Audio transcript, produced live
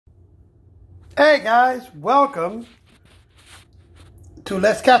Hey guys, welcome to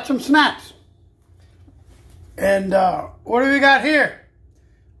Let's Catch Some Snacks. And what do we got here?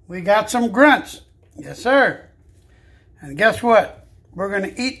 We got some grunts. Yes, sir. And guess what? We're going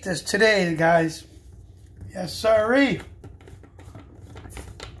to eat this today, guys. Yes, sirree.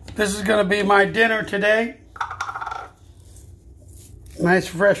 This is going to be my dinner today. Nice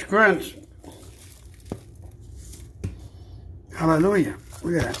fresh grunts. Hallelujah.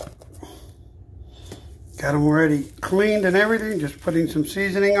 Look at that. Got them already cleaned and everything. Just putting some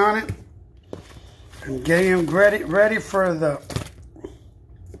seasoning on it. And getting them ready for the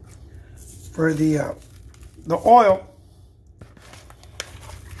oil.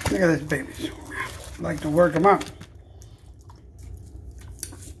 Look at this babies. I like to work them up.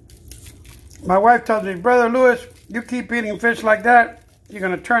 My wife tells me, Brother Lewis, you keep eating fish like that, you're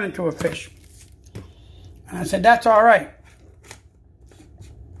going to turn into a fish. And I said, that's all right.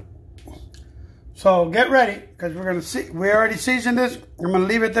 So get ready, because we're going to see. We already seasoned this. I'm going to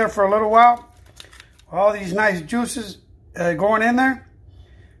leave it there for a little while. All these nice juices going in there.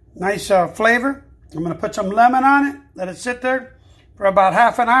 Nice flavor. I'm going to put some lemon on it. Let it sit there for about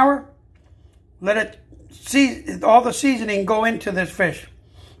half an hour. Let it all the seasoning go into this fish.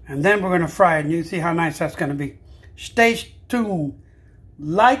 And then we're going to fry it, and you see how nice that's going to be. Stay tuned.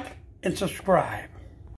 Like and subscribe.